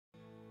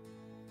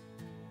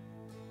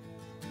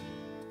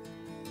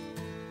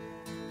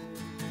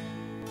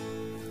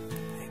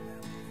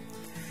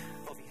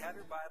have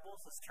your Bibles,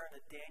 let's turn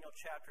to Daniel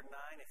chapter 9.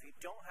 If you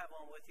don't have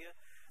one with you,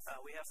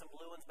 we have some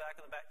blue ones back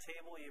on the back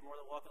table. You're more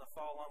than welcome to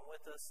follow along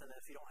with us. And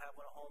if you don't have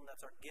one at home,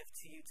 that's our gift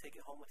to you. Take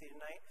it home with you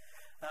tonight.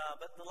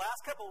 But the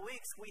last couple of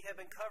weeks, we have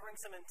been covering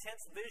some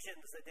intense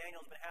visions that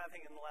Daniel's been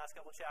having in the last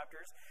couple of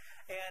chapters.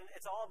 And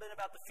it's all been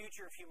about the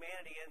future of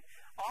humanity. And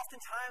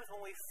oftentimes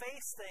when we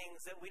face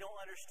things that we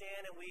don't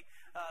understand and we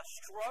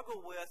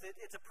struggle with,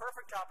 it's a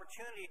perfect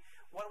opportunity.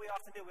 What do?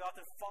 We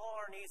often fall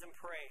on our knees and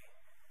pray.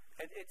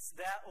 It's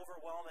that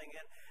overwhelming.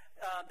 And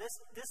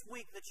this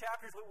week, the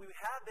chapters we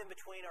have been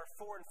between are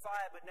 4 and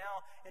 5, but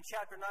now in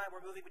chapter 9,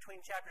 we're moving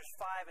between chapters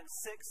 5 and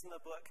 6 in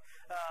the book.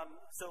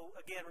 So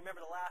again,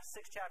 remember the last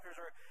 6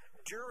 chapters are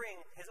during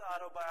his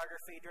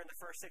autobiography, during the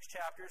first 6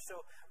 chapters.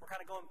 So we're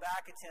kind of going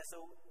back in 10.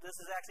 So this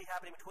is actually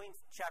happening between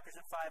chapters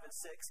 5 and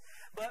 6.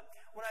 But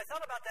when I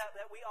thought about that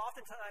we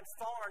oftentimes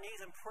fall on our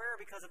knees in prayer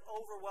because of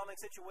overwhelming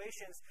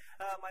situations,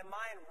 my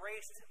mind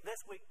raced this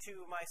week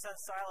to my son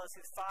Silas,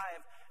 who's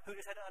 5, who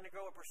just had to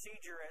undergo a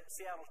procedure at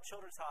Seattle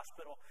Children's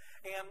Hospital.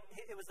 And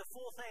it was the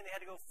full thing. They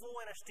had to go full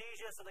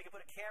anesthesia so they could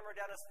put a camera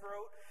down his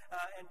throat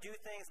and do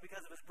things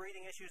because of his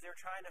breathing issues. They were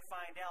trying to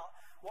find out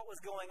what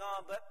was going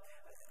on. But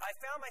I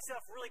found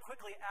myself really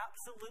quickly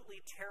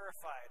absolutely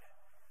terrified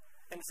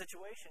in the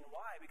situation.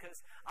 Why? Because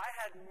I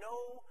had no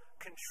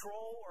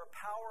control or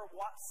power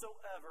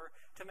whatsoever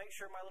to make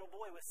sure my little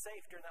boy was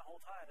safe during that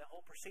whole time, that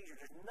whole procedure.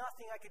 There's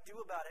nothing I could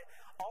do about it.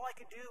 All I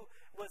could do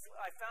was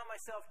I found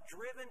myself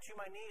driven to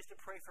my knees to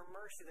pray for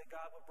mercy that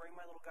God would bring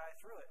my little guy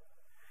through it.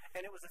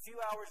 And it was a few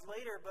hours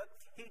later, but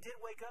he did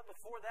wake up.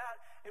 Before that,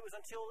 it was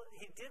until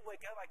he did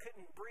wake up, I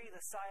couldn't breathe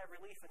a sigh of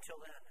relief until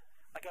then.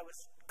 Like I was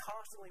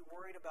constantly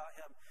worried about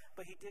him.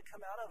 But he did come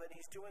out of it, and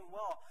he's doing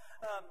well.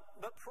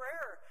 But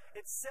prayer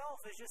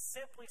itself is just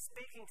simply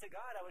speaking to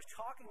God. I was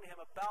talking to him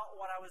about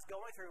what I was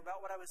going through,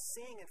 about what I was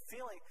seeing and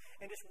feeling,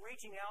 and just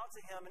reaching out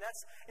to him. And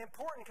that's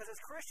important because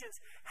as Christians,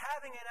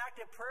 having an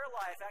active prayer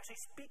life, actually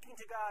speaking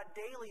to God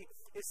daily,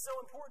 is so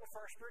important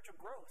for our spiritual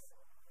growth.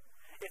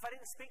 If I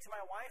didn't speak to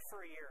my wife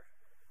for a year,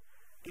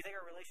 do you think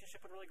our relationship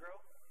would really grow?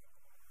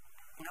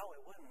 No,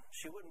 it wouldn't.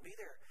 She wouldn't be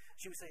there.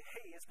 She would say,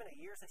 hey, it's been a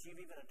year since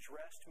you've even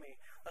addressed me.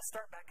 Let's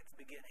start back at the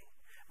beginning.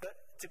 But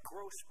to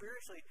grow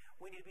spiritually,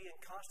 we need to be in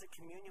constant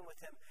communion with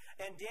him.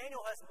 And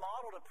Daniel has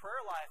modeled a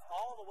prayer life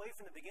all the way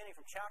from the beginning,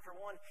 from chapter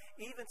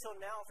 1, even till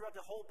now throughout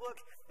the whole book,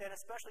 and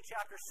especially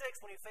chapter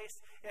 6, when he faced,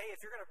 hey,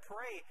 if you're going to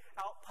pray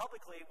out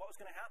publicly, what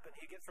was going to happen?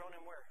 He'd get thrown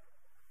in where?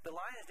 The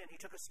lion's den. He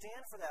took a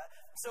stand for that.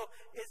 So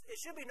it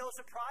should be no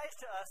surprise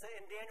to us that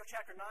in Daniel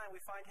chapter 9,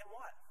 we find him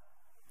what?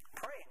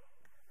 Praying.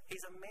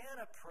 He's a man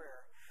of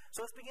prayer.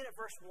 So let's begin at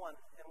verse 1,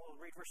 and we'll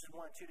read verses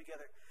 1 and 2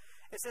 together.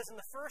 It says, in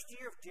the first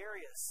year of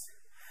Darius,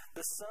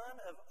 the son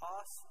of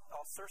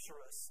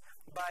Ahasuerus,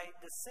 by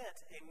descent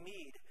a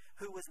Mede,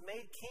 who was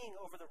made king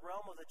over the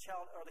realm of the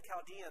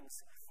Chaldeans,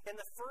 in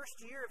the first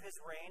year of his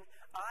reign,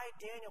 I,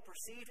 Daniel,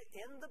 perceived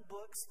in the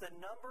books the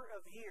number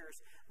of years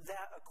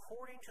that,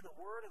 according to the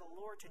word of the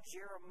Lord to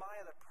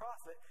Jeremiah the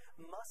prophet,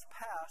 must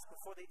pass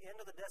before the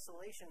end of the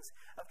desolations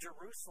of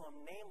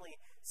Jerusalem, namely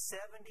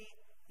 70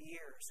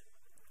 years.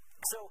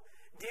 So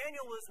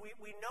Daniel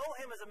we know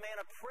him as a man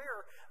of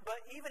prayer, but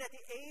even at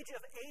the age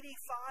of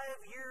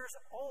 85 years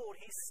old,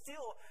 he's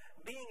still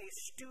being a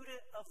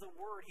student of the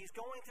Word. He's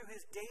going through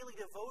his daily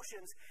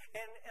devotions.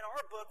 And in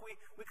our book,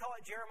 we call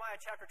it Jeremiah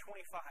chapter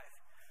 25.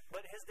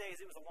 But in his days,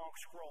 it was a long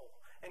scroll,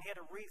 and he had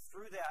to read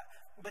through that.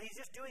 But he's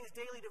just doing his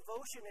daily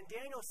devotion, and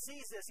Daniel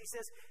sees this. He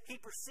says he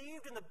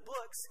perceived in the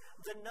books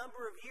the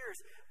number of years.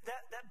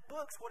 That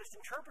book's what it's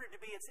interpreted to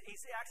be.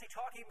 He's actually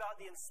talking about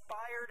the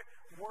inspired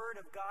Word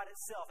of God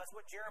itself. That's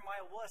what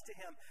Jeremiah was to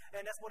him,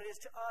 and that's what it is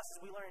to us as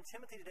we learn in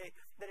Timothy today,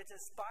 that it's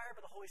inspired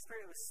by the Holy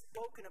Spirit. It was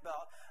spoken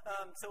about.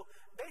 So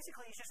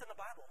basically, he's just in the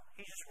Bible.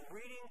 He's just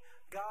reading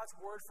God's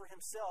Word for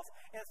himself.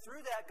 And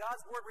through that,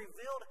 God's Word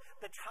revealed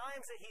the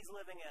times that he's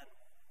living in.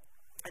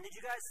 And did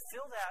you guys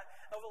feel that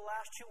over the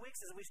last 2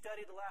 weeks as we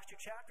studied the last 2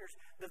 chapters,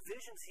 the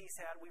visions he's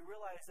had, we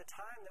realized the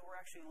time that we're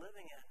actually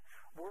living in.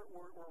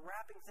 We're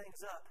wrapping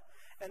things up.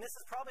 And this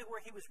is probably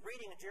where he was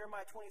reading in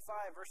Jeremiah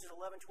 25, verses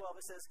 11,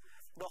 12. It says,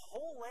 the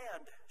whole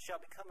land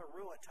shall become a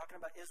ruin, talking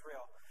about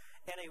Israel,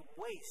 and a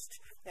waste,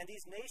 and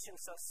these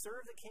nations shall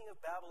serve the king of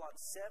Babylon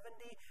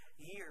 70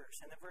 years.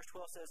 And then verse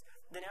 12 says,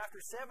 then after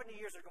 70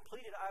 years are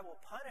completed, I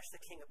will punish the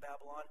king of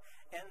Babylon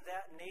and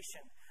that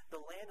nation,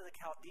 the land of the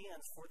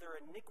Chaldeans, for their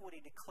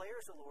iniquity,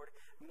 declares the Lord,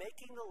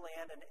 making the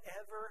land an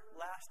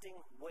everlasting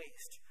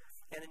waste.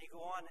 And then you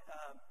go on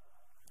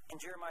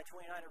in Jeremiah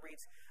 29, it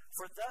reads,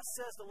 for thus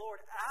says the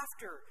Lord,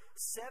 after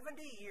 70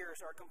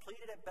 years are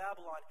completed at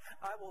Babylon,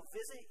 I will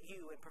visit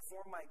you and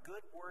perform my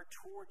good word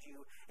toward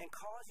you and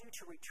cause you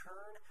to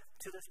return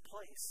to this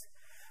place.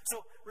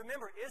 So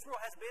remember, Israel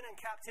has been in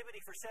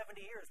captivity for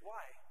 70 years.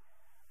 Why?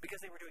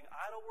 Because they were doing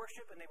idol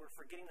worship and they were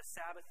forgetting the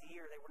Sabbath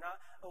year. They were not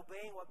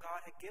obeying what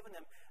God had given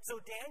them. So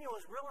Daniel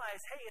has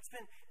realized, hey, it's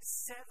been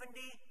 70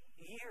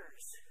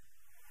 years.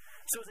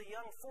 So as a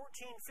young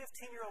 14,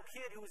 15-year-old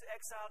kid who was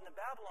exiled into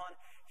Babylon,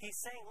 he's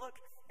saying, look,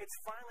 it's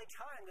finally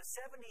time. The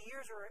 70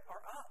 years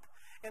are up.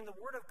 And the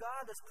word of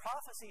God, this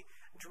prophecy,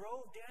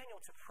 drove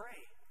Daniel to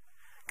pray.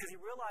 Because he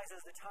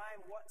realizes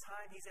what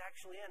time he's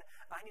actually in.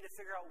 I need to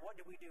figure out, what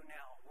do we do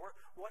now?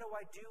 What do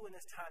I do in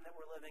this time that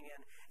we're living in?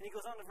 And he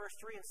goes on to verse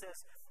 3 and says,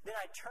 then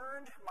I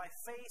turned my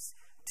face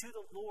to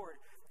the Lord.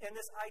 And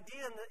this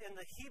idea in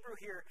the Hebrew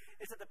here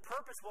is that the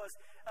purpose was,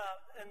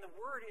 and the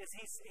word is,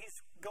 he's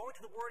going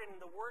to the word, and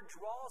the word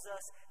draws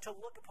us to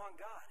look upon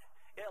God.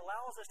 It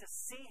allows us to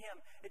see Him.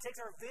 It takes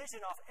our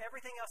vision off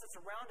everything else that's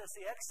around us,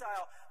 the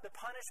exile, the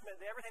punishment,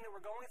 everything that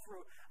we're going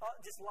through,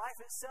 just life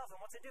itself. And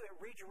what's it do? It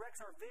redirects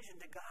our vision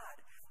to God.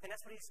 And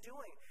that's what He's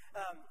doing.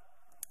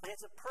 And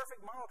it's a perfect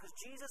model because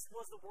Jesus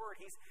was the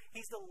Word.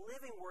 He's the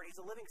living Word. He's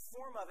the living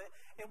form of it.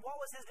 And what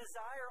was His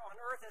desire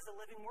on earth as the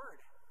living Word?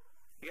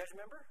 You guys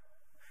remember?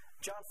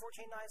 John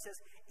 14:9 says,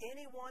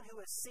 anyone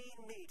who has seen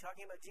me,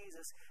 talking about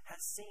Jesus,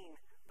 has seen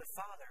the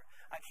Father.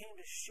 I came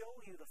to show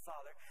you the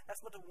Father.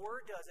 That's what the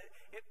Word does.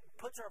 It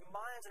puts our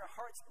minds and our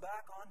hearts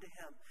back onto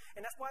Him.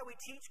 And that's why we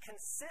teach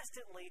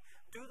consistently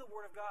through the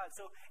Word of God.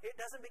 So it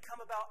doesn't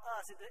become about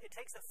us. It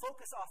takes the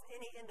focus off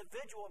any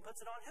individual and puts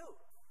it on who?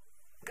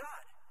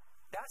 God.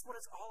 That's what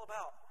it's all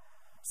about.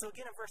 So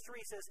again in verse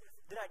 3 he says,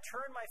 then I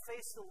turned my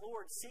face to the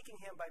Lord, seeking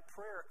Him by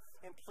prayer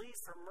and pleas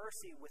for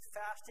mercy with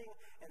fasting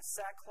and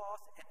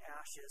sackcloth and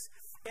ashes.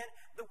 And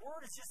the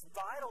Word is just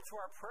vital to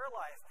our prayer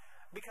life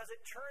because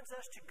it turns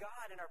us to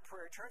God in our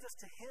prayer. It turns us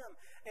to Him.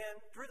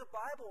 And through the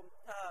Bible,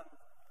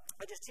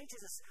 it just teaches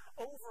us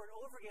over and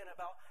over again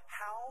about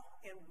how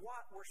and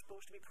what we're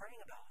supposed to be praying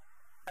about.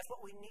 That's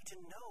what we need to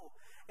know.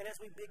 And as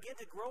we begin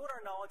to grow in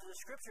our knowledge of the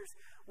Scriptures,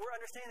 we're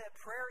understanding that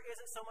prayer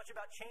isn't so much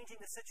about changing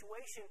the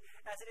situation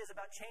as it is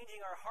about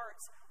changing our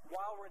hearts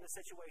while we're in the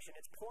situation.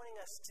 It's pointing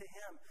us to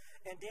Him.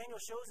 And Daniel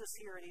shows us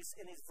here in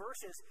these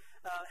verses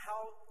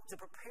how to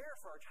prepare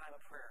for our time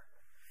of prayer.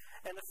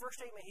 And the first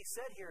statement he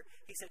said here,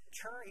 he said,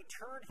 he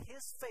turned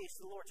his face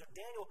to the Lord. So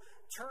Daniel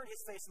turned his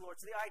face to the Lord.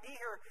 So the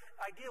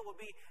idea would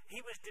be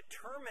he was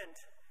determined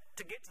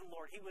to get to the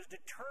Lord. He was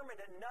determined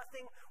that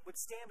nothing would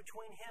stand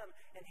between him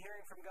and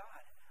hearing from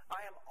God.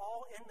 I am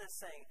all in this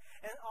thing.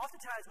 And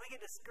oftentimes we get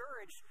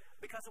discouraged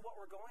because of what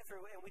we're going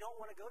through, and we don't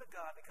want to go to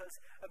God because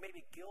of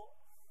maybe guilt,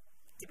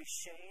 it could be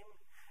shame,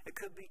 it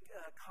could be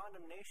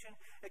condemnation,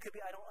 it could be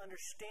I don't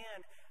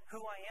understand who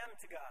I am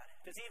to God.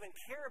 Does He even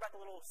care about the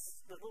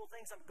little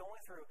things I'm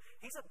going through?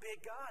 He's a big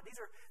God. These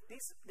are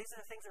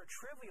the things that are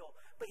trivial,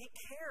 but He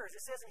cares.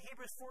 It says in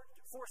Hebrews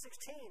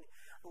 4:16,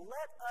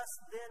 let us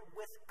then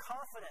with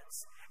confidence,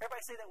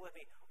 everybody say that with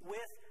me,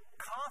 with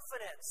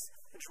confidence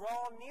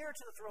draw near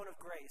to the throne of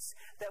grace,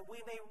 that we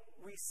may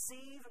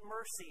receive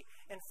mercy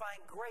and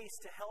find grace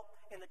to help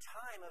in the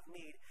time of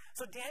need.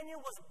 So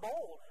Daniel was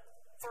bold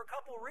for a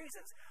couple of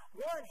reasons.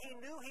 One, he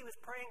knew he was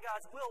praying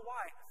God's will.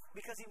 Why?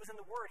 Because he was in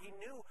the Word. He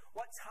knew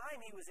what time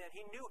he was in.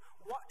 He knew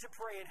what to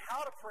pray and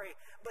how to pray.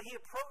 But he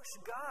approached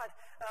God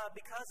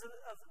because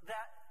of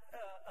that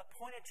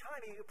appointed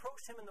time. He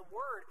approached Him in the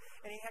Word,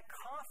 and he had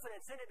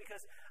confidence in it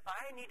because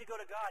I need to go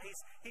to God.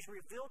 He's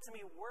revealed to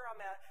me where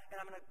I'm at, and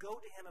I'm going to go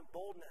to Him in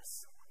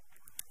boldness.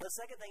 The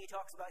second thing he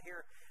talks about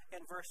here in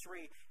verse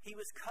 3, he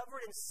was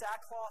covered in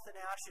sackcloth and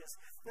ashes.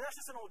 And that's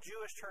just an old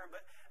Jewish term,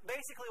 but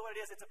basically what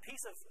it is, it's a piece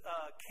of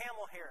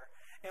camel hair.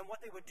 And what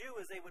they would do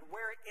is they would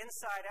wear it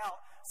inside out.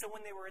 So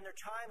when they were in their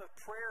time of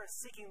prayer and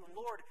seeking the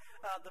Lord,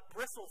 the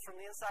bristles from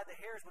the inside of the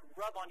hairs would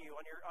rub on you,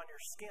 on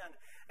your skin.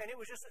 And it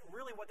was just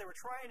really what they were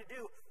trying to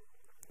do.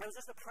 It was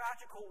just a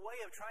practical way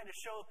of trying to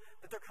show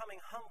that they're coming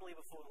humbly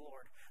before the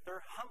Lord.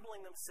 They're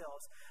humbling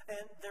themselves.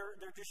 And they're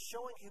just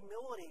showing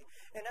humility.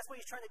 And that's what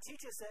He's trying to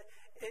teach us, that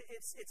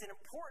it's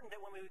important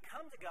that when we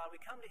come to God, we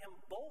come to Him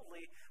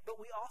boldly,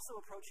 but we also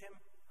approach Him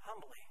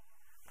humbly.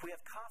 We have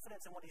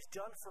confidence in what He's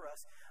done for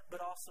us, but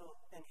also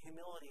in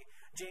humility.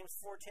 James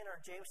 4:10, or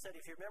James said,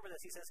 if you remember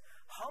this, he says,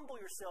 humble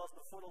yourselves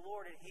before the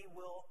Lord and He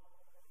will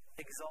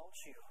exalt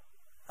you.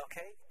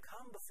 Okay?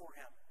 Come before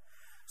Him.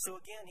 So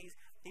again,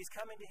 he's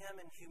coming to Him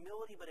in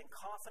humility, but in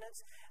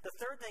confidence. The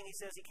third thing he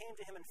says, he came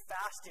to Him in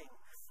fasting.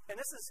 And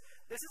this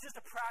is just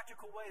a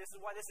practical way. This is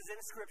why this is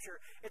in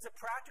Scripture. It's a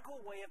practical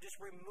way of just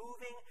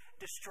removing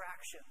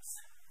distractions.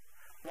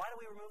 Why do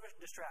we remove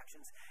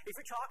distractions? If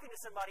you're talking to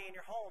somebody in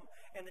your home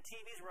and the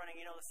TV's running,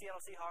 the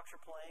Seattle Seahawks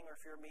are playing, or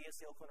if you're me, it's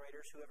the Oakland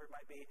Raiders, whoever it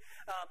might be,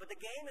 but the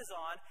game is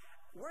on,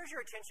 where's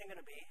your attention going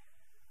to be?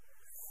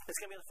 It's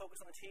going to be the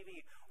focus on the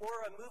TV or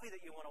a movie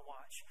that you want to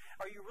watch.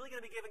 Are you really going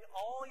to be giving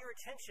all your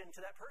attention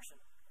to that person?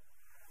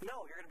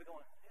 No, you're going to be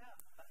going, yeah,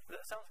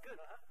 that sounds good,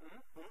 huh?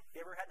 Mm-hmm. You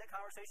ever had that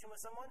conversation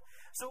with someone?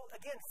 So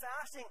again,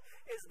 fasting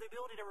is the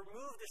ability to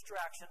remove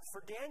distractions.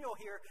 For Daniel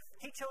here,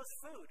 he chose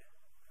food.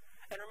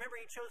 And remember,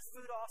 he chose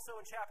food also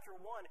in chapter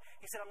 1.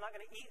 He said, I'm not going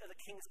to eat of the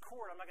king's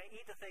court. I'm not going to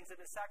eat the things that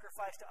have been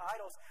sacrificed to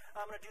idols.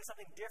 I'm going to do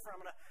something different.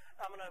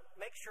 I'm going to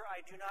make sure I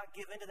do not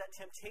give into that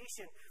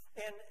temptation.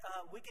 And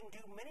we can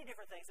do many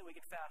different things that we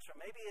can fast from.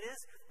 Maybe it is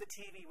the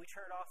TV. We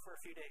turn it off for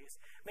a few days.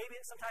 Maybe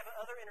it's some type of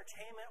other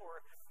entertainment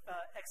or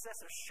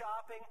excessive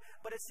shopping.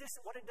 But it's just,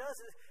 what it does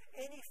is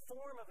any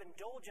form of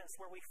indulgence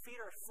where we feed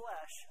our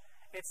flesh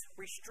It's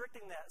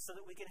restricting that so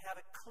that we can have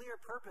a clear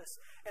purpose.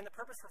 And the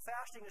purpose for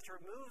fasting is to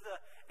remove the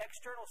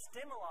external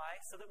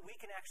stimuli so that we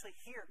can actually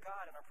hear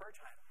God in our prayer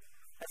time.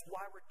 That's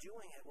why we're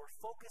doing it. We're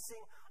focusing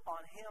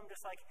on Him,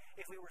 just like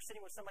if we were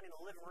sitting with somebody in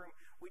the living room,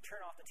 we turn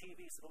off the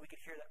TV so that we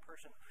could hear that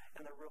person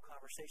and the real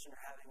conversation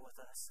they're having with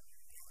us.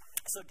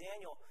 So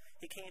Daniel,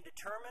 he came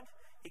determined,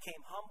 he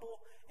came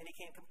humble, and he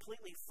came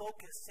completely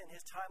focused in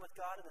his time with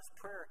God in this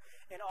prayer.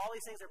 And all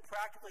these things are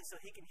practically so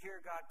he can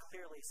hear God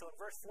clearly. So in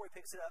verse 4, he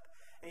picks it up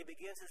and he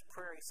begins his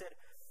prayer. He said,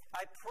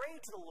 I pray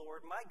to the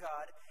Lord my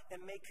God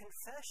and make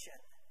confession,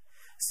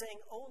 saying,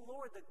 O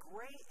Lord, the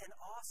great and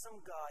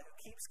awesome God who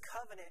keeps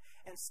covenant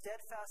and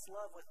steadfast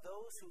love with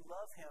those who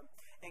love Him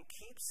and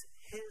keeps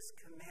His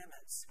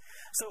commandments.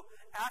 So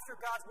after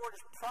God's word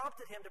has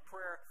prompted him to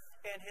prayer,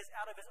 and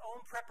out of his own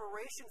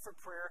preparation for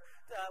prayer,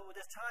 with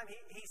this time,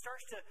 he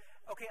starts to,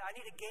 okay, I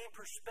need to gain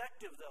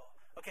perspective though.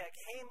 Okay,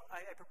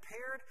 I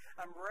prepared,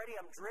 I'm ready,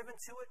 I'm driven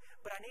to it,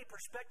 but I need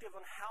perspective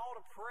on how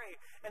to pray.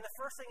 And the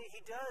first thing that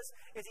he does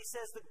is he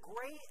says, the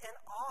great and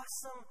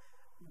awesome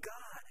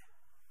God.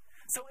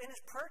 So in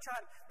his prayer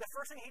time, the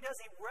first thing he does,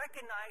 he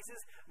recognizes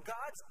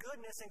God's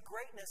goodness and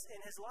greatness in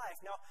his life.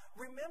 Now,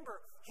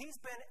 remember, he's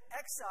been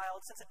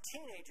exiled since a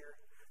teenager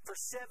for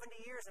 70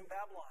 years in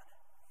Babylon.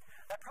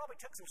 That probably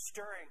took some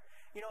stirring.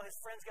 You know, his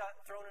friends got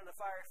thrown in the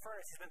fiery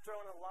furnace. He's been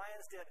thrown in the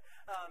lion's den.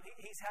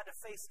 He's had to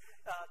face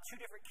two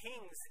different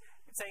kings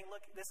saying,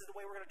 look, this is the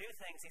way we're going to do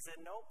things. He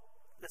said, nope,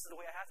 this is the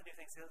way I have to do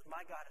things because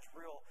my God is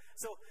real.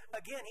 So,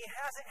 again, he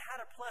hasn't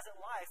had a pleasant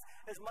life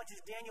as much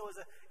as Daniel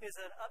is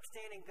an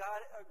upstanding,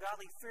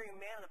 godly-fearing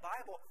man in the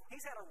Bible.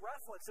 He's had a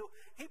rough one. So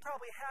he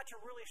probably had to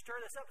really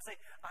stir this up and say,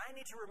 I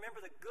need to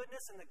remember the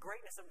goodness and the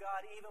greatness of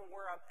God even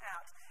where I'm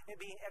at and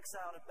being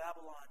exiled in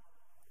Babylon.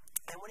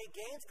 And when he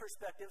gains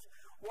perspectives,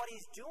 what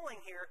he's doing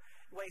here,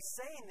 when he's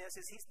saying this,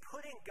 is he's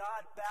putting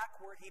God back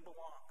where he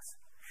belongs.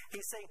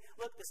 He's saying,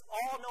 look, this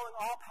all-knowing,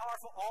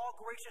 all-powerful,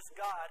 all-gracious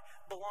God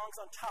belongs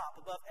on top,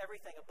 above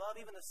everything, above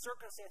even the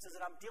circumstances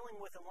that I'm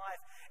dealing with in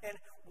life. And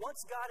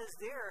once God is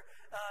there,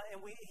 and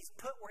he's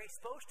put where he's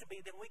supposed to be,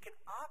 then we can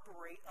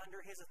operate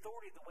under his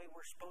authority the way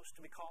we're supposed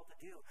to be called to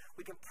do.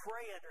 We can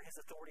pray under his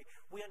authority.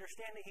 We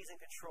understand that he's in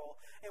control.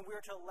 And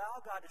we're to allow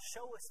God to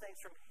show us things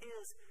from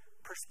his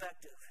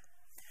perspective.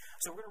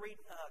 So we're going to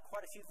read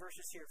quite a few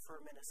verses here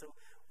for a minute. So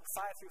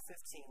 5 through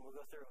 15 we'll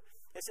go through.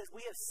 It says,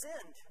 we have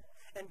sinned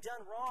and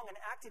done wrong and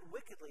acted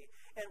wickedly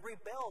and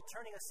rebelled,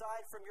 turning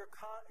aside from your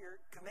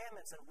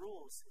commandments and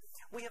rules.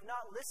 We have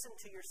not listened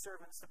to your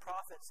servants, the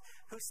prophets,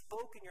 who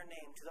spoke in your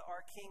name to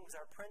our kings,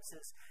 our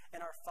princes,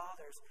 and our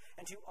fathers,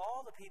 and to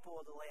all the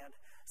people of the land.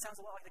 Sounds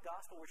a lot like the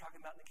gospel we're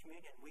talking about in the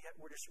communion.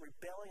 We're just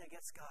rebelling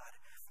against God.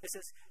 It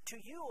says, to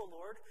you, O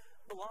Lord,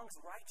 belongs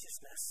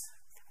righteousness,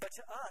 but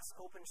to us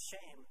open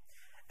shame.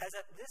 As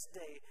at this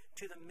day,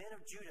 to the men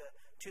of Judah,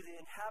 to the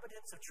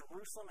inhabitants of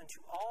Jerusalem, and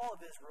to all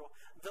of Israel,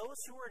 those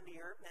who are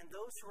near and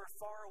those who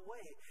are far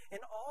away, in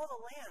all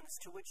the lands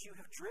to which you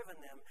have driven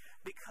them,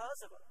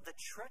 because of the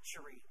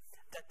treachery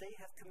that they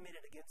have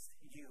committed against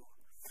you.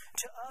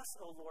 To us,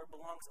 O Lord,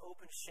 belongs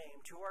open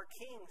shame, to our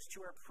kings,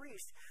 to our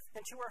priests,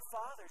 and to our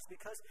fathers,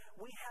 because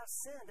we have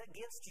sinned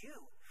against you.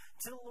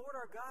 To the Lord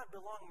our God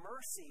belong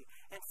mercy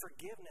and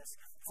forgiveness,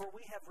 for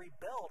we have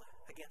rebelled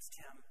against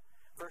him.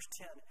 Verse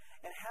 10,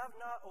 and have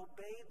not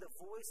obeyed the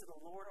voice of the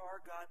Lord our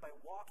God by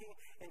walking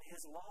in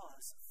his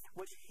laws,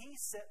 which he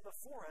set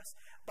before us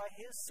by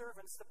his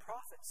servants the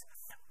prophets.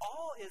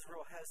 All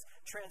Israel has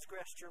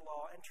transgressed your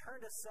law and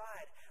turned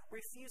aside,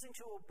 refusing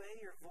to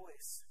obey your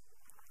voice.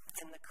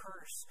 And the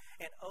curse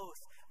and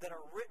oath that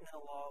are written in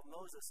the law of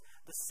Moses,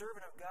 the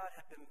servant of God,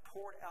 have been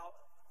poured out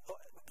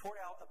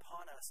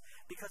upon us,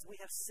 because we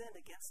have sinned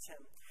against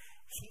him.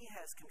 He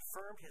has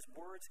confirmed his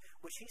words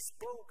which he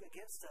spoke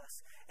against us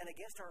and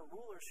against our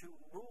rulers who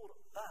ruled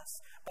us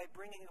by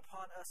bringing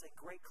upon us a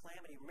great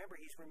calamity. Remember,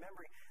 he's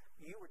remembering,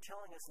 you were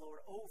telling us,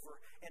 Lord, over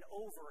and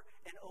over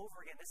and over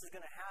again, this is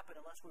going to happen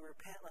unless we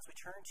repent, unless we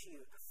turn to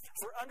you.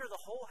 For under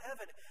the whole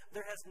heaven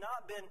there has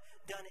not been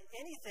done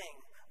anything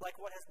like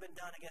what has been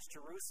done against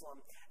Jerusalem.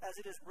 As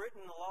it is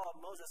written in the law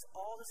of Moses,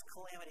 all this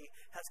calamity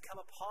has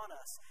come upon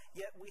us,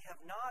 yet we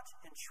have not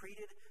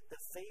entreated the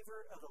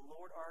favor of the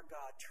Lord our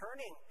God,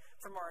 turning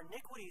from our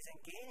iniquities and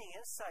gaining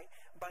insight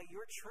by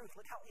your truth.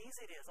 Look how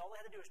easy it is. All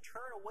they had to do is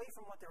turn away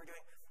from what they were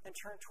doing and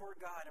turn toward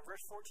God. In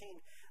verse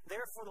 14,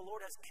 therefore the Lord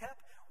has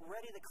kept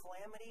ready the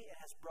calamity and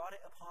has brought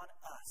it upon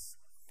us.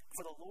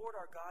 For the Lord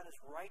our God is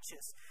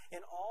righteous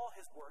in all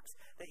his works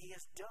that he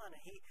has done,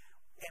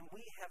 and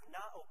we have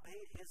not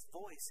obeyed his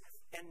voice.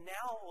 And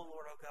now, O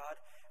Lord, O God,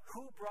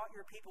 who brought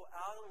your people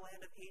out of the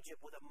land of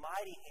Egypt with a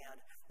mighty hand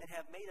and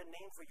have made a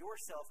name for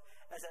yourself,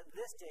 as at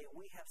this day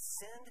we have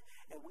sinned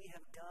and we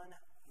have done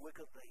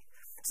wickedly.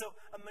 So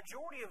a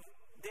majority of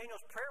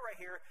Daniel's prayer right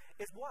here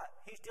is what?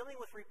 He's dealing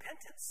with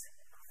repentance.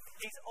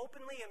 He's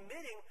openly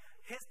admitting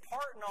his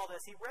part in all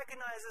this. He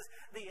recognizes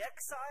the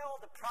exile,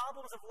 the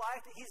problems of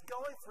life that he's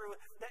going through,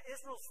 that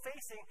Israel's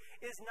facing,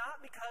 is not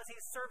because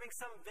he's serving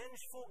some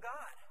vengeful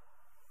God.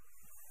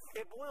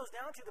 It boils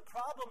down to the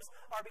problems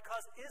are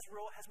because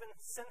Israel has been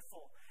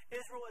sinful.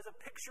 Israel is a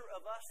picture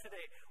of us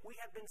today. We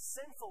have been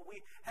sinful.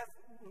 We have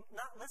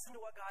not listened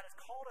to what God has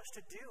called us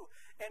to do,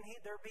 and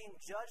they're being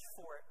judged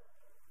for it.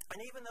 And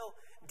even though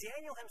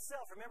Daniel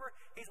himself, remember,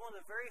 he's one of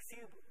the very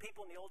few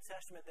people in the Old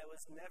Testament that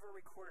was never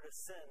recorded a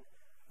sin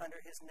under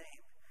his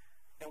name.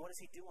 And what is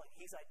he doing?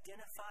 He's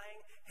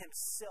identifying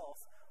himself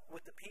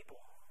with the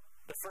people.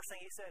 The first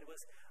thing he said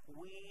was,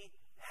 "We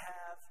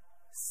have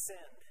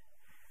sinned."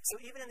 So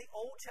even in the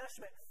Old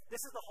Testament, this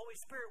is the Holy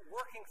Spirit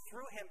working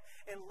through him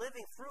and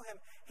living through him.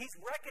 He's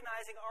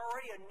recognizing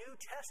already a New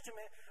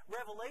Testament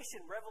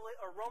revelation.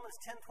 Romans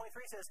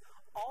 10:23 says,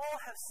 "All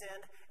have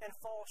sinned and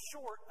fall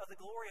short of the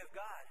glory of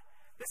God."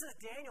 This is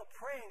Daniel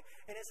praying,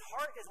 and his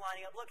heart is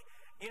lining up. Look,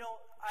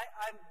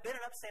 I've been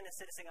an upstanding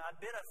citizen. I've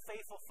been a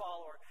faithful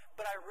follower,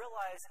 but I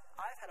realize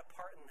I've had a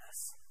part in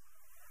this.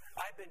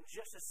 I've been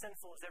just as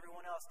sinful as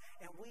everyone else,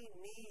 and we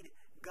need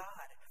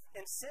God.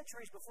 And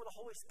centuries before the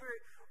Holy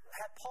Spirit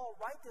had Paul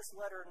write this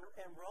letter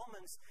in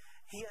Romans,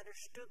 he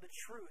understood the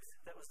truth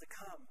that was to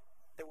come,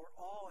 that we're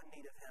all in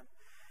need of him.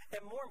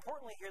 And more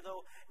importantly here,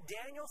 though,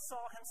 Daniel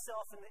saw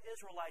himself and the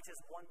Israelites as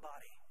one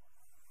body.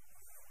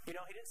 He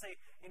didn't say,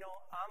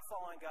 I'm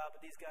following God,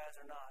 but these guys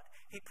are not.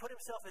 He put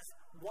himself as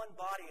one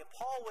body. And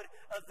Paul would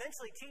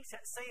eventually teach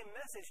that same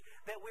message,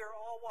 that we are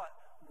all what?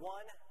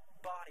 One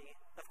body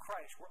of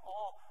Christ. We're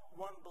all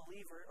one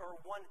believer or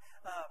one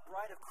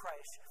bride of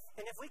Christ.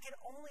 And if we can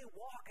only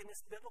walk in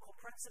this biblical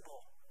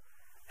principle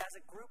as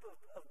a group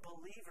of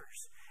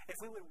believers, if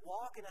we would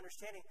walk in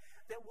understanding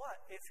that what?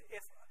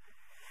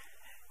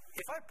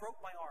 If I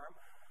broke my arm,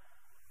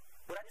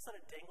 would I just let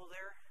it dangle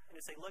there and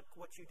just say, "Look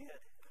what you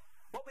did"?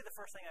 What would be the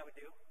first thing I would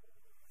do?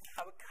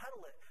 I would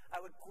cuddle it. I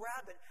would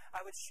grab it.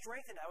 I would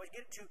strengthen it. I would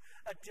get it to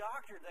a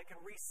doctor that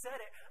can reset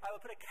it. I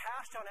would put a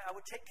cast on it. I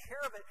would take care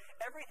of it.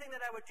 Everything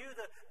that I would do,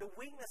 the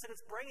weakness that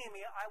it's bringing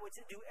me, I would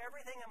do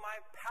everything in my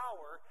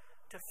power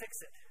to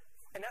fix it.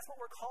 And that's what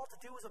we're called to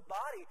do as a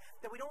body,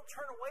 that we don't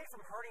turn away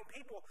from hurting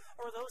people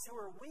or those who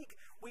are weak.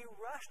 We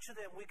rush to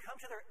them. We come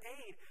to their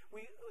aid.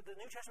 The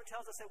New Testament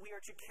tells us that we are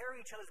to carry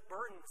each other's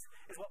burdens,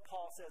 is what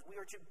Paul says. We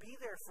are to be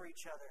there for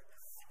each other.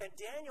 And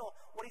Daniel,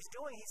 what he's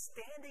doing, he's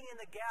standing in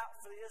the gap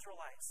for the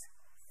Israelites.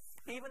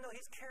 Even though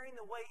he's carrying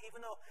the weight, even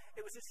though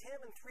it was just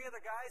him and 3 other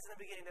guys in the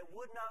beginning that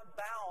would not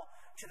bow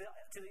to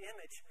the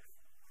image,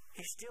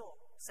 he's still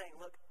saying,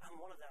 "Look, I'm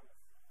one of them.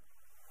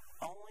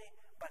 Only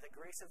by the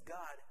grace of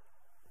God,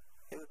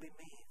 it would be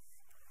me."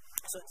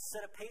 So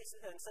instead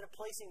of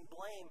placing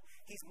blame,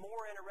 he's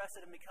more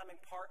interested in becoming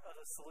part of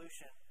the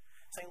solution.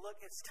 Saying, "Look,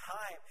 it's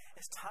time.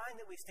 It's time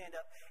that we stand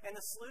up." And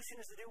the solution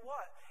is to do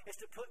what? It's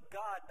to put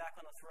God back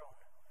on the throne.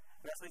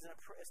 And that's what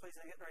he's going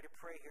to get ready to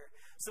pray here.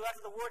 So after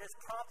the word has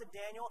prompted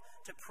Daniel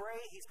to pray,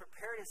 he's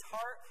prepared his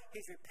heart,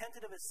 he's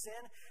repented of his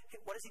sin.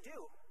 What does he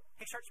do?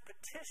 He starts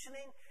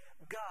petitioning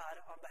God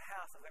on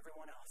behalf of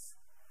everyone else.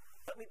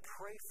 Let me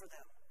pray for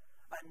them.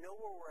 I know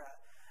where we're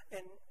at.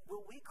 And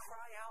will we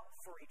cry out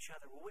for each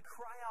other? Will we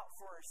cry out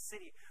for our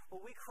city?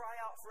 Will we cry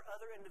out for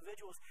other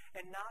individuals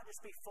and not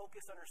just be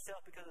focused on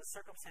ourselves because of the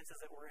circumstances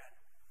that we're in?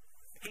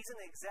 He's in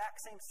the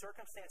exact same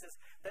circumstances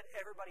that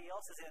everybody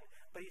else is in,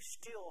 but he's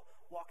still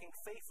walking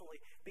faithfully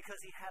because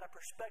he had a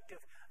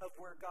perspective of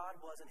where God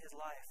was in his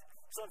life.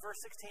 So in verse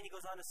 16, he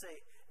goes on to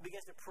say, he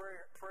begins to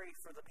pray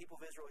for the people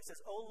of Israel. He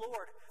says, "O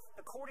Lord,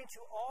 according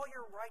to all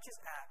your righteous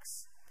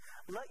acts,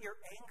 let your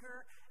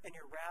anger and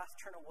your wrath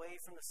turn away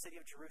from the city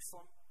of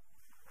Jerusalem,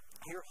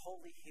 your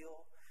holy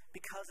hill,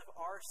 because of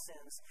our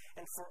sins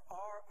and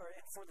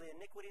for the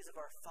iniquities of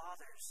our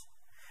fathers.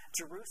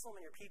 Jerusalem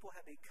and your people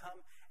have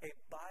become a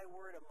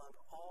byword among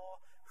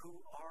all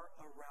who are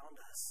around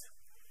us."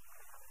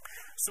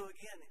 So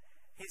again,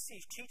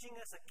 he's teaching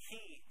us a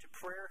key to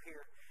prayer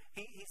here.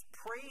 He's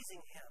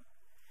praising him.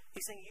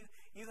 He's saying,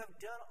 you have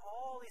done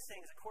all these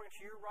things according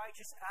to your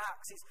righteous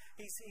acts.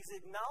 He's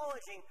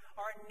acknowledging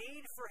our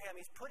need for him.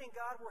 He's putting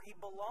God where he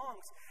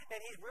belongs. And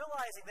he's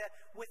realizing that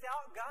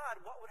without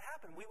God, what would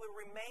happen? We would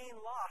remain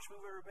lost. We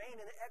would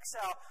remain in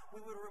exile. We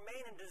would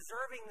remain in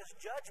deserving this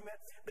judgment.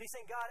 But he's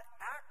saying, God,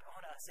 act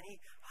on us. And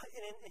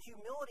in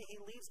humility, he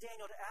leaves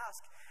Daniel to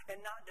ask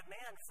and not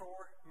demand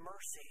for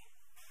mercy.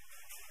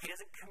 He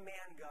doesn't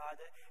command God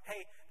that,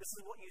 "Hey, this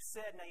is what you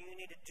said, now you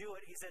need to do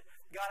it." He said,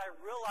 "God, I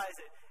realize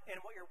it,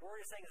 and what your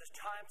word is saying is it's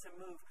time to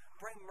move.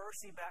 Bring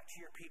mercy back to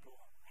your people.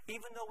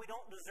 Even though we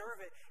don't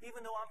deserve it,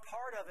 even though I'm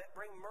part of it,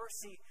 bring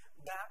mercy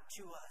back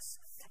to us."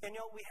 And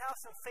we have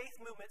some faith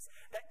movements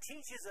that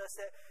teaches us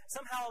that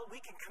somehow we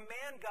can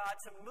command God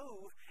to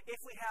move if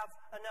we have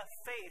enough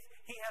faith.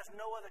 He has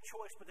no other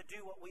choice but to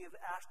do what we have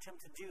asked him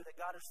to do, that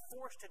God is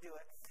forced to do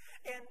it.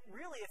 And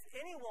really, if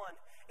anyone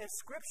in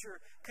Scripture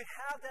could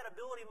have that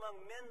ability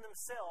among men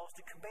themselves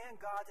to command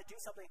God to do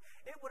something,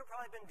 it would have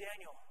probably been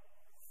Daniel.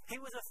 He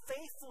was a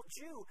faithful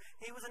Jew.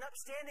 He was an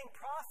upstanding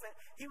prophet.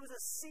 He was a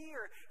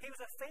seer. He was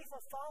a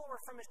faithful follower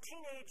from his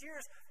teenage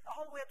years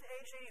all the way up to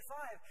age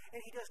 85.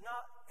 And he does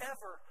not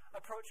ever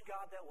approach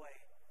God that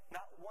way.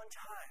 Not one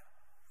time.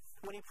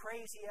 When he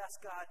prays, he asks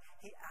God,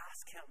 he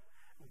asks him,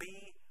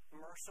 "Be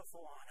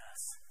merciful on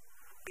us.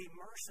 Be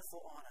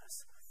merciful on us.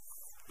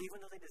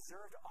 Even though they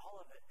deserved all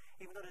of it.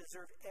 Even though they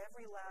deserved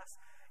every last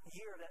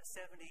year of that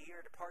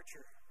 70-year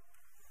departure.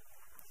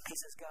 He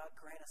says, God,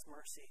 grant us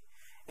mercy.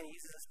 And he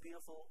uses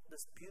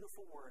this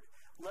beautiful word.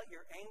 Let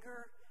your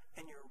anger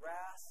and your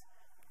wrath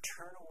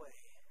turn away.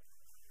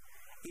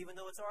 Even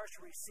though it's ours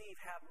to receive,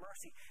 have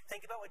mercy.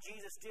 Think about what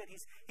Jesus did.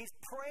 He's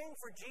praying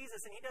for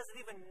Jesus and he doesn't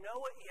even know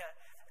it yet.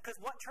 Because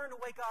what turned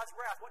away God's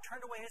wrath? What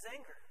turned away his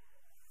anger?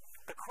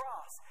 The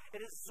cross.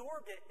 It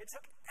absorbed it. It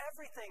took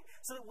everything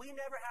so that we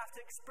never have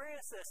to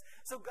experience this.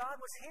 So God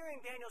was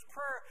hearing Daniel's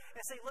prayer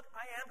and saying, look,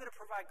 I am going to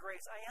provide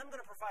grace. I am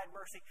going to provide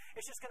mercy.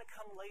 It's just going to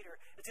come later.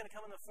 It's going to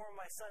come in the form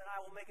of my son, and I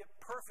will make it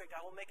perfect.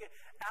 I will make it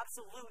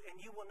absolute,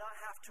 and you will not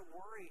have to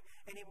worry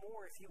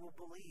anymore if you will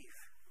believe.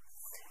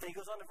 And he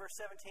goes on to verse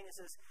 17 and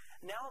says,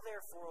 Now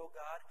therefore, O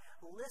God,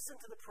 listen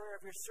to the prayer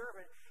of your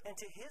servant and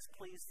to his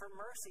pleas for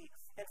mercy.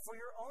 And for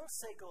your own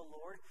sake, O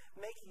Lord,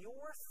 make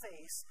your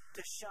face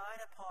to shine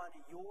upon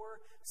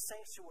your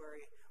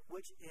sanctuary,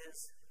 which is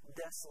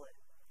desolate.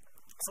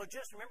 So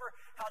just remember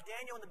how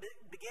Daniel in the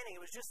beginning,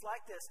 it was just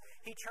like this.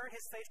 He turned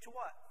his face to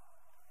what?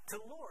 To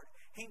the Lord.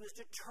 He was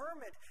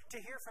determined to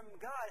hear from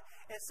God.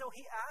 And so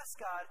he asked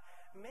God,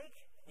 make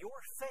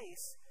your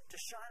face to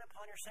shine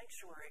upon your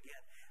sanctuary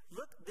again.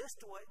 Look this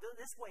way.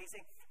 He's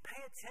saying, pay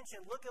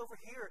attention. Look over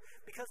here.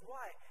 Because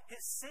why? His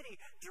city,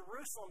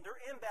 Jerusalem, they're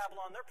in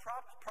Babylon. They're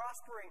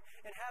prospering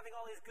and having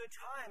all these good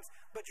times.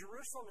 But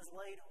Jerusalem is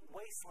laid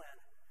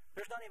wasteland.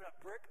 There's not even a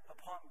brick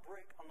upon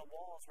brick on the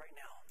walls right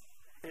now.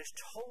 It is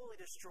totally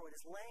destroyed.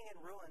 It's laying in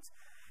ruins.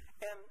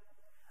 And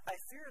I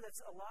fear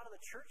that's a lot of the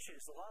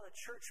churches, a lot of the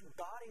church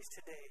bodies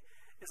today,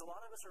 is a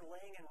lot of us are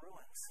laying in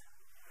ruins.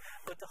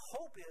 But the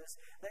hope is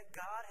that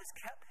God has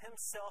kept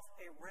himself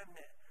a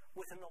remnant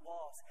within the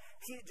walls.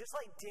 Just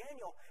like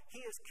Daniel,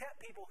 he has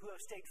kept people who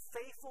have stayed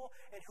faithful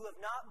and who have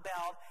not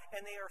bowed,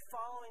 and they are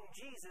following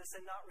Jesus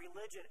and not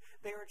religion.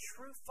 They are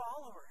true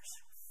followers.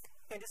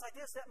 And just like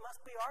this, that must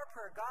be our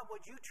prayer. God,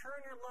 would you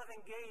turn your loving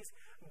gaze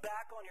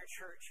back on your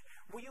church?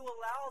 Will you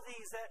allow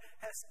these that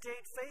have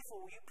stayed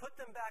faithful? Will you put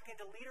them back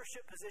into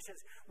leadership positions?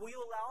 Will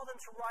you allow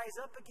them to rise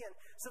up again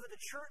so that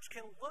the church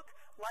can look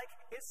like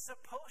it's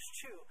supposed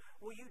to?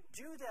 Will you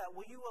do that?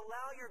 Will you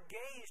allow your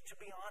gaze to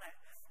be on it?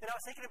 And I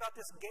was thinking about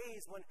this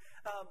gaze when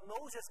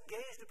Moses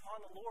gazed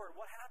upon the Lord.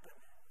 What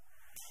happened?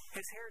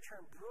 His hair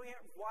turned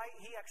brilliant white.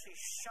 He actually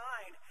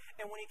shined.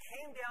 And when he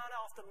came down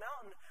off the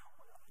mountain,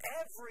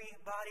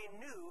 everybody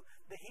knew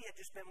that he had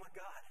just been with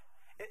God.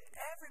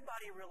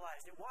 Everybody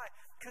realized it. Why?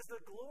 Because the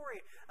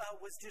glory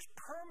was just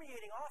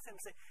permeating off him,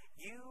 saying,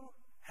 you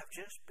have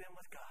just been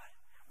with God.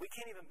 We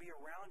can't even be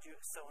around you.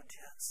 It's so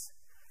intense.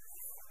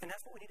 And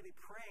that's what we need to be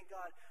praying.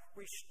 God,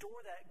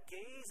 restore that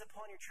gaze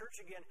upon your church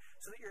again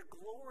so that your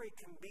glory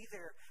can be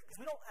there. Because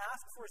we don't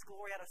ask for his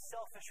glory out of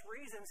selfish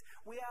reasons.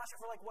 We ask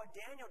for, like what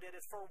Daniel did,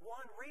 is for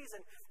one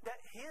reason, that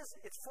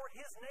it's for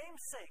his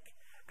name's sake.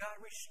 God,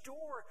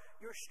 restore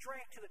your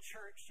strength to the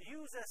church.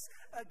 Use us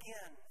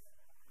again.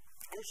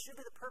 And it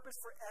should be the purpose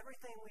for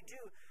everything we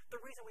do.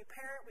 The reason we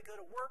parent, we go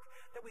to work,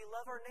 that we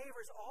love our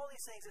neighbors, all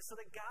these things is so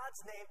that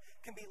God's name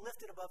can be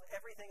lifted above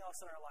everything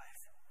else in our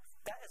life.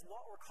 That is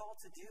what we're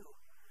called to do.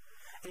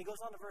 And he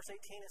goes on to verse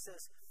 18 and says,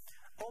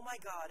 Oh my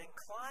God,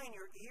 incline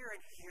your ear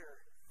and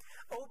hear.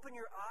 Open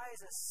your eyes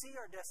and see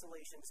our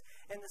desolations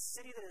and the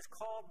city that is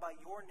called by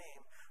your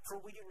name. For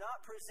we do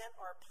not present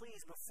our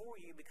pleas before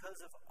you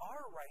because of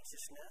our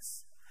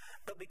righteousness,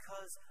 but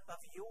because of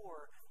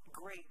your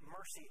great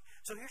mercy.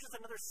 So here's just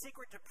another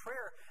secret to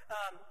prayer.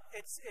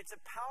 It's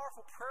a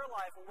powerful prayer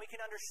life when we can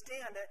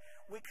understand that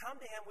we come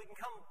to him, we can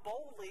come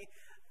boldly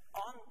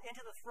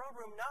into the throne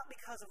room, not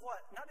because of what?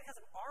 Not because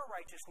of our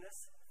righteousness.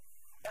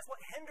 That's what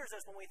hinders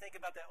us when we think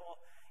about that. Well,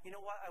 you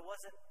know what? I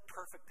wasn't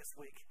perfect this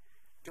week.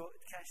 Can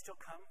I still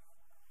come?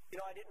 You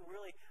know, I didn't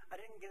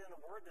get in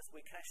the Word this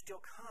week. Can I still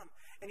come?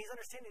 And he's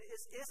understanding it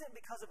isn't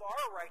because of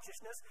our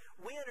righteousness.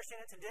 We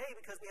understand it today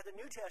because we have the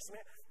New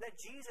Testament that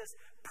Jesus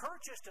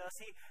purchased us.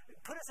 He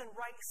put us in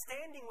right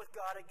standing with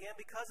God again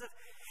because of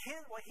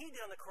what he did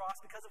on the cross,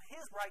 because of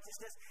his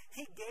righteousness.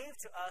 He gave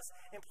to us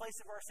in place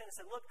of our sin and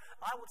said, look,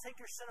 I will take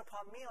your sin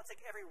upon me. I'll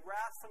take every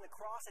wrath from the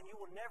cross and you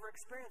will never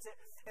experience it.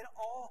 And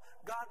all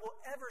God will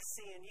ever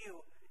see in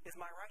you is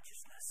my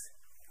righteousness.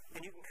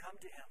 And you can come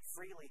to him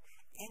freely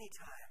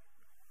anytime.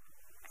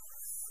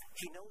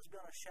 He knows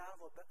beyond a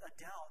shadow of a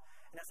doubt,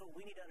 and that's what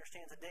we need to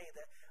understand today,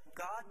 that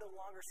God no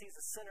longer sees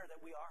the sinner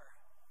that we are.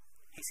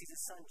 He sees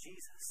his son,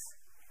 Jesus.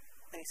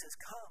 And he says,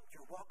 come,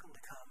 you're welcome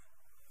to come.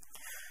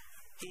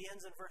 He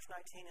ends in verse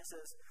 19 and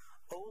says,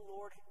 O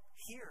Lord,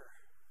 hear.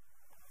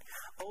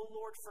 O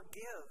Lord,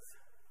 forgive.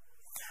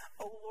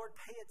 O Lord,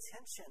 pay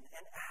attention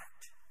and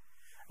act.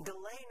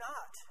 Delay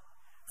not.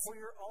 For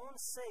your own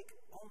sake,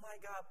 oh my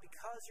God,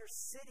 because your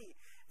city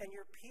and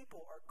your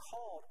people are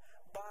called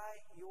by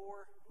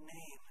your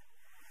name.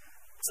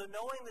 So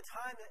knowing the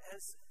time that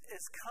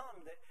has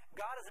come, that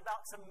God is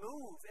about to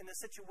move in the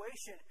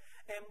situation,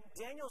 and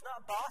Daniel's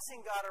not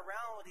bossing God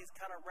around with these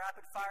kind of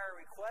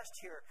rapid-fire requests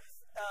here.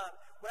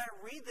 When I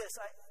read this,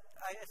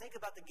 I think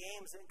about the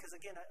games, because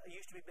again, I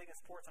used to be big in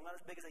sports. I'm not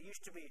as big as I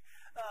used to be.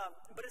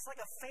 But it's like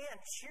a fan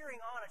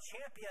cheering on a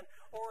champion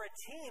or a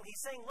team.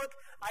 He's saying, look,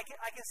 I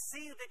can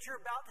see that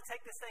you're about to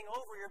take this thing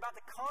over. You're about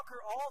to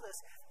conquer all this.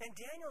 And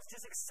Daniel's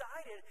just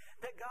excited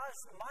that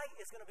God's might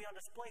is going to be on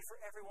display for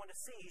everyone to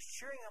see. He's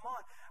cheering them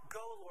on.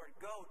 Go, Lord,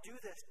 go. Do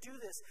this. Do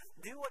this.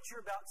 Do what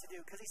you're about to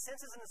do. Because he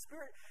senses in the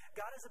Spirit,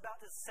 God is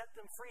about to set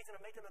them free. He's going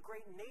to make them a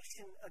great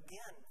nation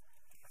again.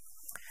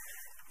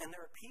 And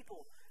there are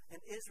people in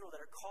Israel that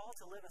are called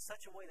to live in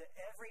such a way that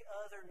every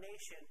other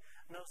nation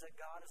knows that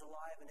God is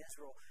alive in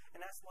Israel.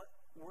 And that's what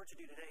we're to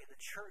do today. The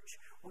church,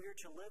 we are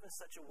to live in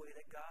such a way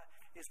that God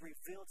is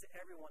revealed to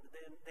everyone.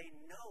 That they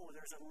know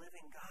there's a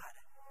living God.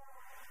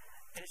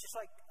 And it's just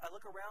like, I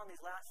look around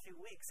these last few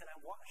weeks and I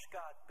watch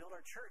God build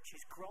our church.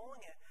 He's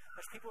growing it.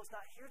 There's people that's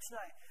not here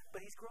tonight,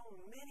 but He's grown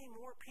many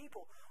more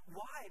people.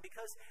 Why?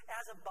 Because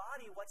as a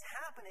body, what's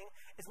happening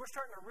is we're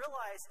starting to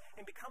realize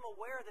and become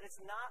aware that it's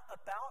not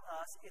about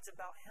us, it's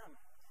about Him.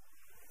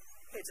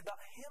 It's about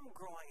Him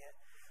growing it.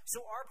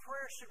 So our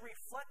prayers should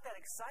reflect that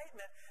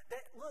excitement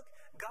that, look,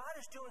 God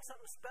is doing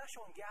something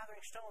special in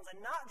gathering stones.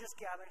 And not just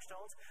gathering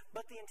stones,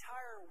 but the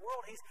entire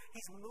world.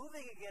 He's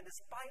moving again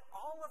despite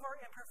all of our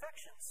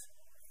imperfections.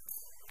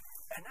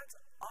 And that's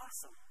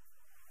awesome.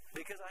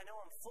 Because I know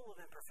I'm full of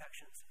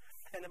imperfections.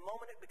 And the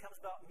moment it becomes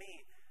about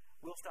me,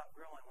 we'll stop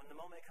growing. When the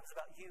moment it comes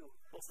about you,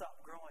 we'll stop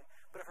growing.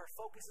 But if our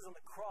focus is on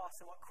the cross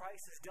and what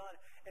Christ has done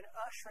and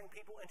ushering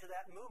people into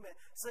that movement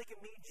so they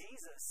can meet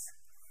Jesus,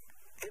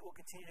 it will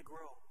continue to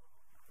grow.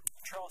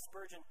 Charles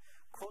Spurgeon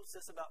quotes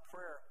this about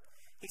prayer.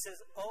 He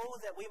says, "Oh,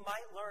 that we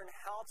might learn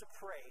how to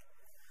pray,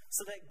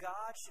 so that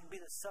God should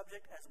be the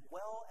subject as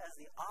well as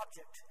the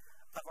object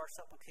of our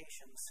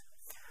supplications.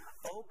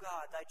 O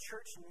God, thy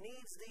church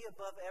needs thee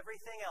above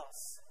everything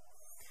else.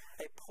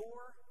 A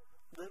poor,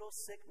 little,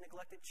 sick,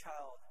 neglected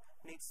child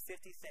needs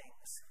 50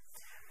 things.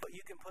 But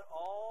you can put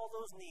all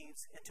those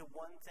needs into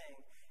one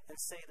thing and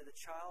say that the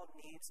child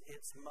needs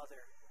its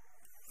mother.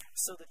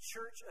 So the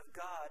church of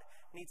God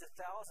needs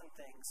 1,000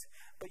 things,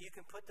 but you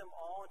can put them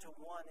all into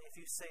one if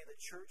you say the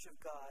church of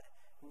God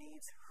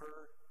needs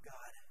her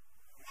God."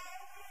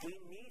 We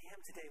need Him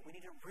today. We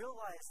need to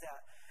realize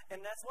that. And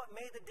that's what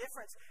made the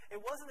difference.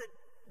 It wasn't that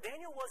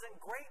Daniel wasn't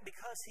great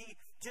because he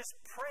just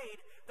prayed.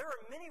 There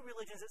are many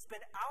religions that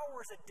spend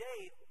hours a day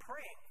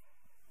praying.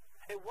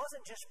 It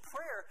wasn't just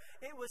prayer.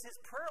 It was his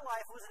prayer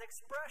life was an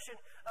expression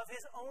of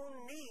his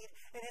own need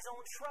and his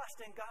own trust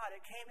in God.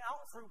 It came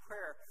out through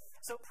prayer.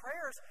 So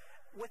prayers,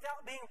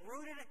 without being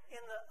rooted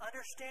in the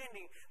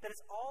understanding that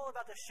it's all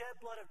about the shed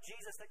blood of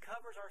Jesus that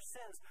covers our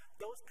sins,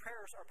 those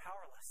prayers are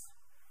powerless.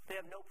 They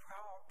have no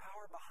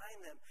power behind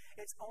them.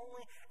 It's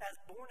only as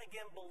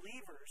born-again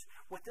believers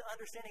with the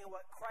understanding of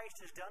what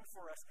Christ has done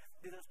for us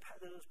that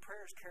those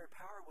prayers carry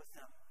power with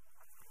them.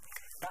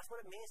 That's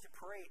what it means to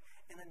pray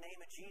in the name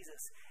of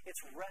Jesus.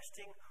 It's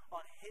resting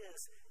on His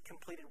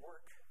completed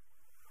work.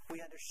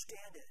 We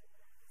understand it.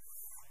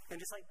 And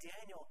just like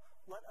Daniel,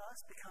 let us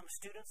become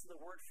students of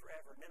the Word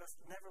forever.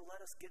 Never let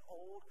us get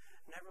old.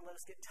 Never let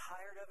us get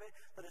tired of it.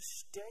 Let us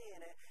stay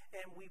in it.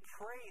 And we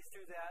pray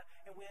through that.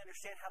 And we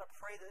understand how to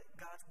pray that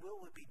God's will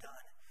would be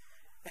done.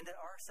 And that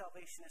our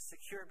salvation is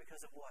secure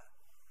because of what?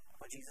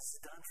 What Jesus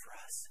has done for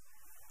us.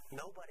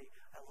 Nobody,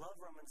 I love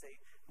Romans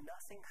 8,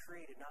 nothing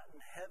created, not in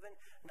heaven,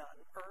 not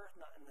in earth,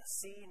 not in the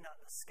sea, not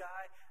in the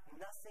sky,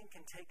 nothing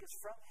can take us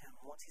from Him.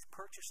 Once He's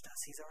purchased us,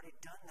 He's already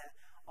done that.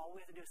 All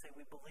we have to do is say,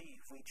 we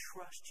believe, we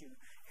trust You.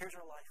 Here's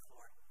our life,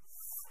 Lord.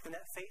 And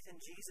that faith in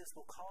Jesus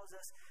will cause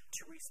us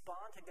to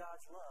respond to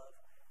God's love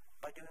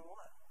by doing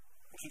what?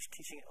 He keeps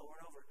teaching it over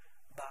and over.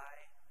 By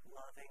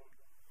loving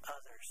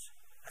others.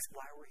 That's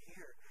why we're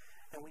here.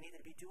 And we need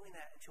to be doing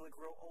that until we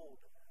grow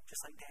old,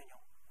 just like Daniel.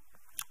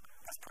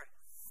 Let's pray.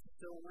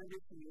 So we're going to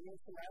do communion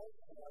tonight.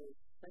 I was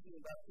thinking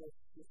about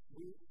this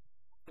week.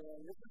 And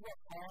this is what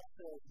Paul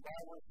says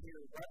about what's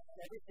here. What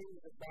everything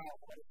is about,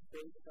 what it's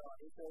based on.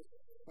 He says,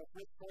 in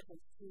 1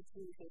 Corinthians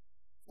 2:2, he says,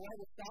 "For I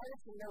decided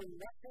to know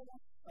nothing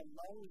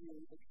among you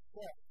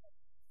except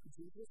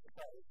Jesus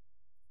Christ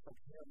and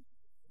Him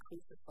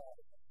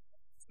crucified."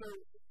 So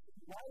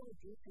why do we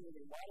do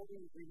communion? Why do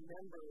we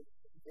remember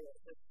this?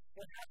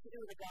 It has to do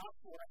with the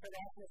gospel. I started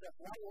asking myself,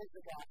 what is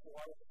the gospel?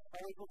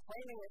 Are we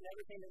proclaiming it in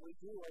everything that we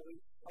do? Are we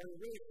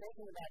really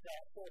thinking about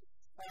that? So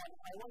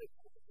I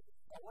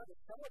want to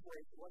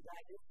celebrate what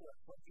God did for us,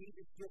 what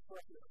Jesus did for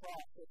us on the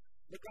cross. So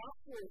the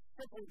gospel is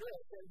simply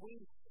this, that we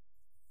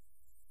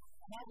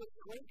have this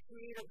great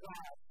creator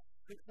God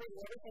who created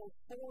everything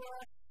for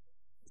us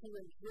to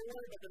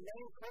enjoy, but the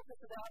main purpose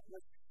of that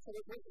was so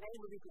that His name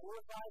would be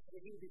glorified, so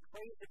that He would be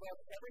praised above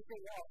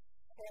everything else.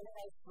 And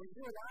as for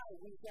you and I,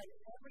 we've done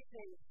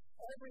everything,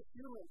 every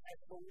human has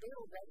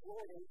belittled that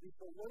Lord, and we've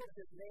belittled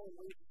His name.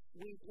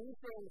 We do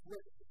things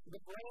with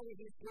the brain that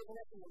He's given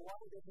us and the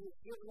life that He's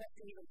given us,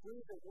 and even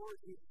through the Word,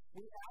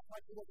 we act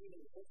like He doesn't even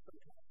exist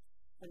sometimes.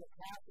 In the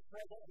past, the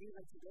present, and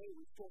even today,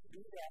 we still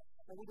do that.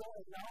 And we don't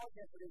acknowledge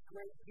Him for His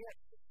great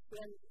gift.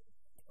 Then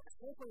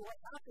simply what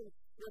happens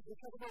is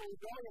because of our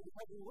rebellion,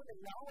 because we wouldn't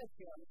acknowledge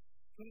Him,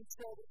 He He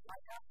said, I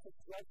have to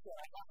dress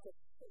it.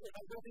 If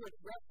I'm going to be a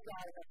dress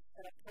guy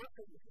and a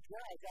person who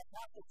drags, I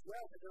have to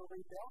dress as a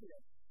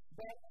rebellion.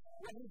 But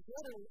what he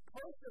did in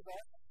most of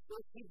us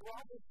is he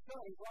brought his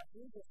son, he brought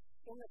Jesus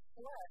in the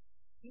flesh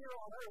here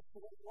on earth to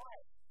live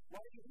life. Why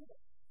did he do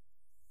that?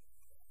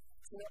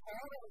 So that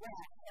all that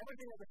wrath,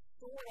 everything that was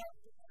stored up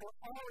for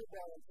our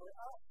rebellion, for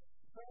us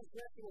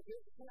transgressing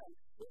against him,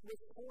 it was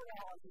poured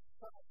out on his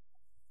son,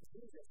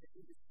 Jesus, that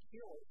he was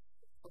killed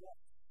for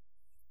us.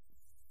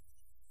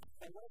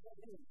 And what does that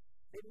mean?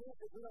 It means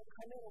that we don't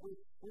come in and we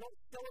don't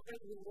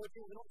celebrate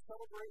religion, we don't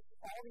celebrate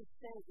all these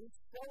things. We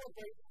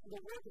celebrate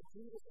the work of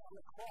Jesus on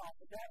the cross.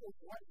 That is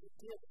what he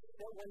did.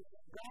 That when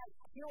God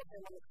killed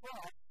him on the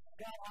cross,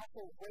 God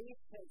also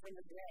raised him from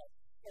the dead.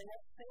 And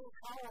that same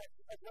power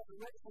of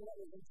resurrection that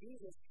was in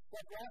Jesus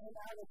that brought him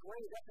out of the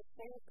grave, that's the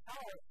same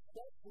power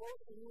that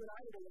flows to you and I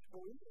today as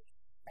believers.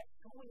 That's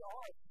who we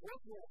are,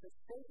 working us, it's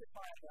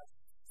sanctifying us.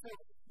 So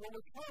when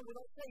we come, we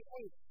don't say,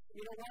 hey,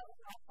 you know what,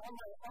 on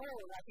my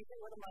own, I can get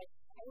rid of my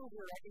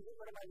anger, I can get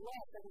rid of my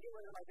lust, I can get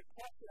rid of my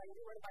depression, I can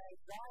get rid of my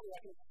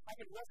anxiety, I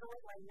can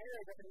resurrect my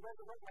marriage, I can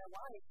resurrect my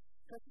life.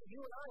 Because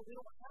you and I, we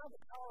don't have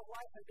the power of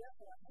life and death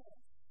in our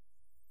hands.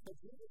 But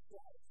Jesus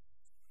does.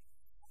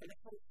 And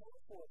that's what he's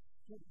saying for us.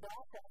 He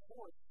brought that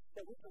forth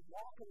that we can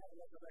walk in that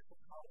resurrection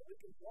power. We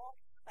can walk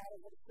out of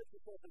what the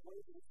scripture says, the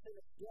ways of the sin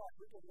of death.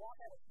 We can walk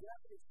out of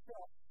death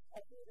itself,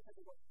 and do it because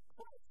of what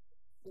Christ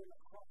did on the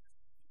cross.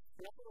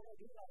 And that's what we're going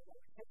to do now. When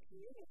we take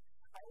communion,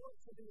 I want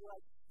it to be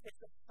like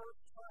it's the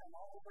first time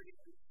all over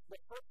again.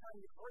 The first time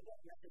you heard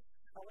that message,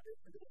 I want it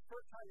to be the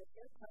first time it's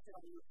imprinted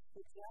on you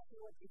exactly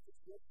what Jesus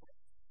did for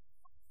us.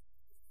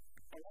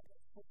 And that's what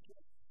it's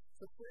taking.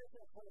 So here's the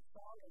kind of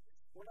song, and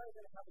we're not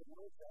going to have a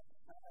word set.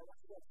 I want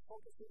you guys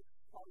focusing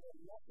on the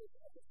message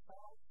of the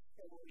song,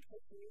 and when we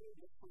take communion,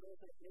 just for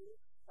those that do,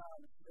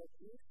 the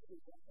juice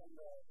and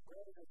the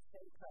bread and the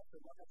steak cup,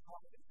 the one that's hot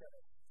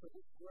together. So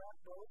just grab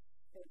both,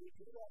 and we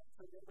do that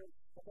to remember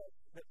that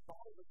the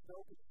body was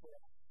broken for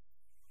us.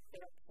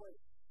 And a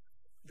place.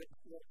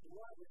 The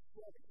blood was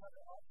shed to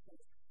cover our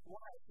sins.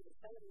 Why? So the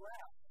same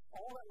wrath,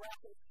 all that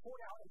wrath was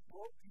poured out and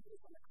broke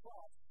Jesus on the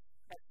cross.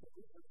 As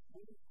believers,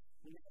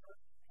 we never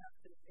have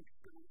to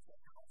experience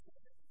that house of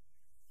it.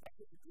 That's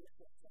what the gift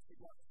is. That's the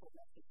wonderful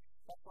message.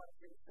 That's why I'm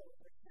here to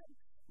celebrate him,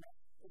 not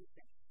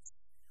anything else.